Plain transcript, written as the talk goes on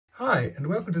Hi, and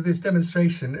welcome to this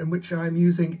demonstration in which I'm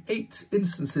using 8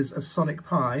 instances of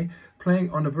SonicPi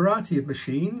playing on a variety of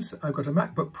machines. I've got a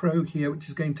MacBook Pro here which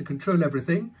is going to control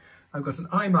everything. I've got an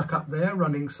iMac up there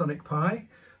running SonicPi.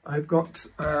 I've got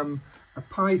a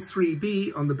Pi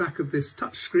 3B on the back of this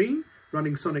touchscreen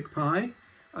running SonicPi.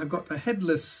 I've got a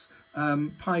headless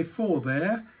Pi 4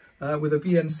 there with a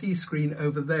VNC screen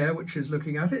over there which is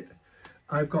looking at it.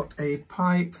 I've got a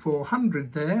Pi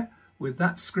 400 there with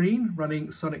that screen running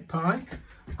SonicPi.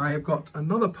 I have got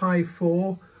another Pi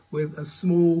 4 with a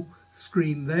small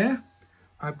screen there.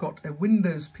 I've got a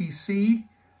Windows PC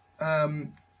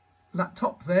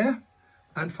laptop there.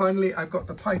 And finally, I've got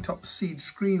the Pi Top Seed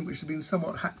screen, which has been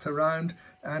somewhat hacked around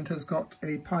and has got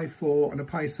a Pi 4 and a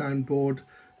Pi soundboard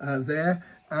there.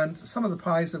 And some of the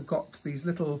Pis have got these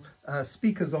little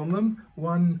speakers on them.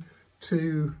 1,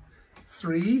 2,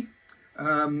 3.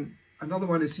 Another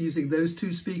one is using those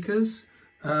 2 speakers.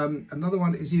 Another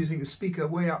one is using a speaker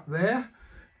way up there,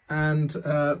 and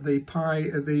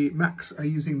the Macs are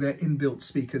using their inbuilt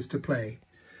speakers to play.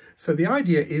 So the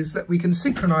idea is that we can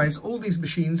synchronize all these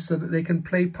machines so that they can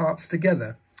play parts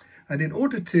together. And in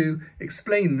order to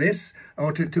explain this,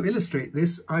 or to illustrate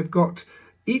this, I've got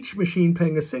each machine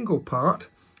playing a single part,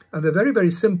 and they're very, very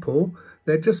simple.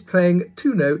 They're just playing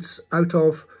 2 notes out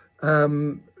of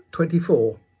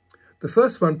 24. The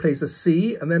first one plays a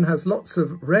C and then has lots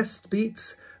of rest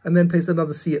beats and then plays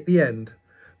another C at the end.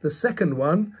 The second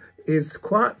one is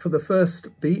quiet for the first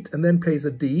beat and then plays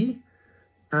a D.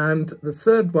 And the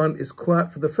third one is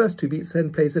quiet for the first 2 beats,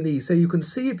 then plays an E. So you can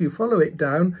see if you follow it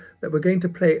down that we're going to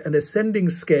play an ascending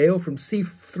scale from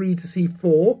C3 to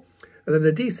C4 and then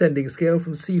a descending scale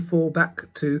from C4 back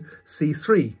to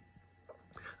C3.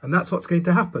 And that's what's going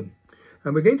to happen.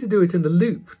 And we're going to do it in a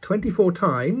loop 24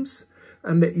 times.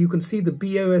 And that you can see the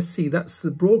BOSC, that's the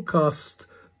broadcast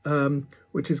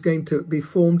which is going to be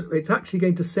formed. It's actually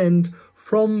going to send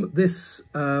from this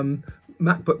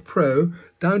MacBook Pro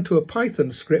down to a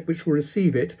Python script which will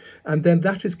receive it, and then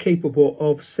that is capable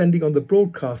of sending on the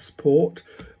broadcast port,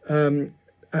 and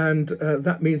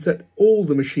that means that all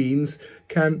the machines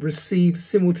can receive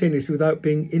simultaneously without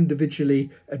being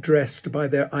individually addressed by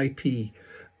their IP.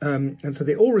 And so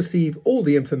they all receive all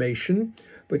the information.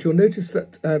 But you'll notice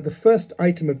that the first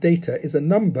item of data is a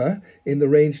number in the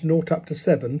range 0 up to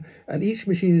 7, and each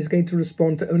machine is going to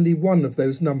respond to only one of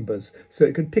those numbers, so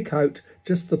it can pick out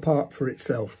just the part for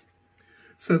itself.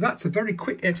 So that's a very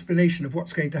quick explanation of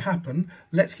what's going to happen.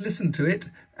 Let's listen to it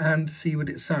and see what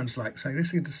it sounds like. So I'm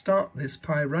just going to start this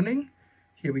Pi running.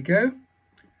 Here we go.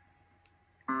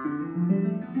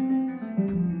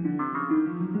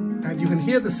 And you can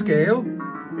hear the scale.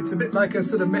 It's a bit like a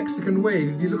sort of Mexican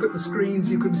wave. If you look at the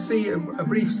screens, you can see a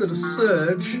brief sort of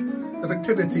surge of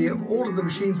activity of all of the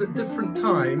machines at different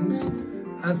times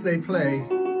as they play,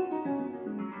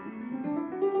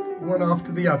 one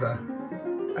after the other.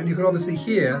 And you can obviously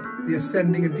hear the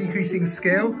ascending and decreasing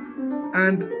scale,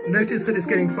 and notice that it's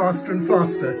getting faster and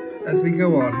faster as we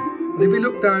go on. And if we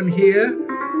look down here,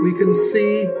 we can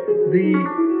see the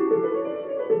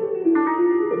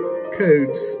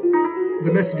codes,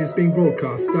 the messages being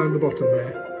broadcast down the bottom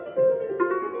there.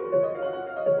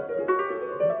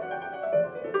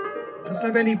 Doesn't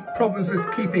have any problems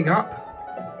with keeping up.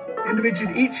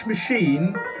 Individually, each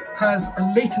machine has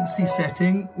a latency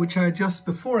setting which I adjust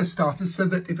before I started, so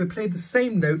that if I play the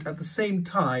same note at the same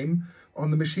time on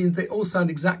the machines, they all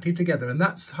sound exactly together, and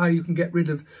that's how you can get rid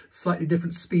of slightly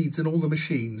different speeds in all the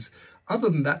machines. Other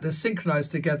than that, they're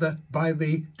synchronized together by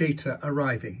the data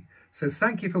arriving. So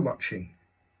thank you for watching.